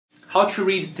How to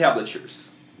read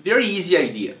tablatures. Very easy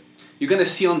idea. You're gonna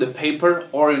see on the paper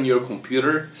or on your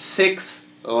computer 6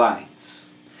 lines.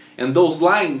 And those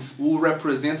lines will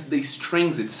represent the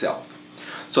strings itself.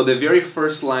 So the very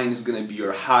first line is gonna be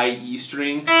your high E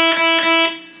string.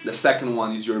 The second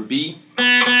one is your B.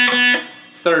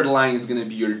 Third line is gonna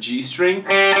be your G string.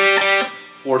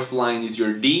 Fourth line is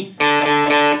your D.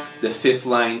 The fifth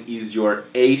line is your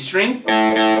A string.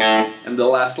 And the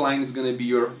last line is gonna be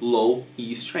your low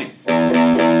E string.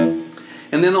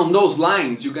 And then on those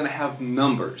lines you're gonna have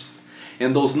numbers.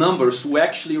 And those numbers will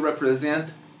actually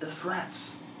represent the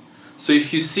frets. So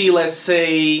if you see, let's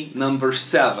say, number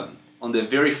 7 on the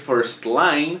very first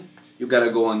line, you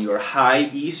gotta go on your high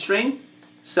E string,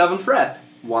 7th fret.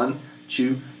 1,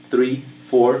 2, 3,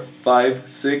 4, 5,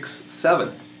 6,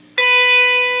 7.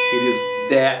 It is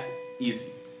that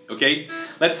easy, okay?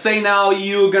 Let's say now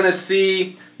you're gonna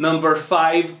see number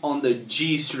 5 on the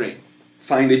G string.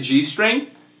 Find the G string,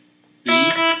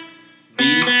 E,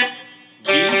 B,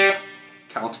 G,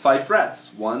 count 5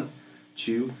 frets. 1,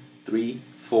 2, 3,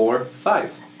 4,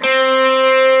 5.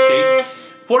 Okay?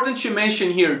 Important to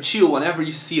mention here too, whenever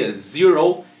you see a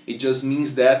 0, it just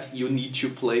means that you need to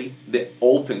play the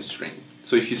open string.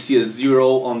 So if you see a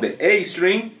 0 on the A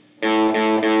string,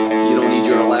 you don't need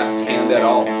your left hand at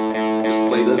all. Just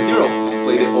play the 0, just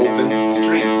play the open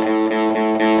string.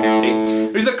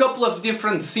 Okay? There's a couple of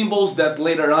different symbols that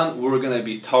later on we're gonna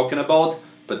be talking about,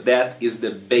 but that is the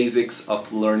basics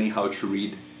of learning how to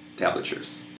read tablatures.